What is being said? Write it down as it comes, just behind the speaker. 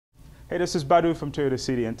Hey, this is Badu from Toyota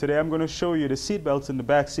City, and today I'm going to show you the seat belts in the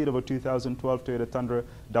back seat of a 2012 Toyota Tundra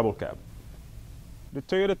double cab. The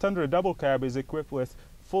Toyota Tundra double cab is equipped with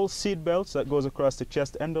full seat belts that goes across the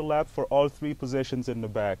chest and the lap for all three positions in the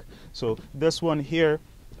back. So this one here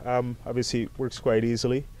obviously works quite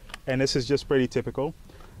easily, and this is just pretty typical.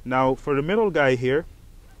 Now for the middle guy here,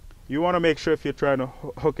 you want to make sure if you're trying to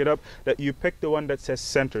hook it up that you pick the one that says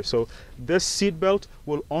center. So this seat belt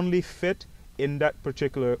will only fit in that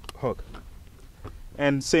particular hook.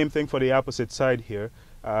 And same thing for the opposite side here.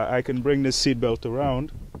 I can bring this seat belt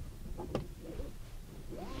around,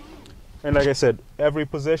 and like I said, every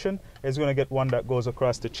position is going to get one that goes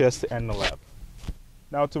across the chest and the lap.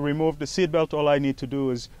 Now to remove the seat belt, all I need to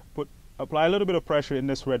do is apply a little bit of pressure in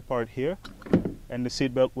this red part here, and the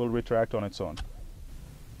seat belt will retract on its own.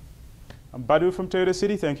 I'm Badu from Toyota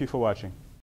City. Thank you for watching.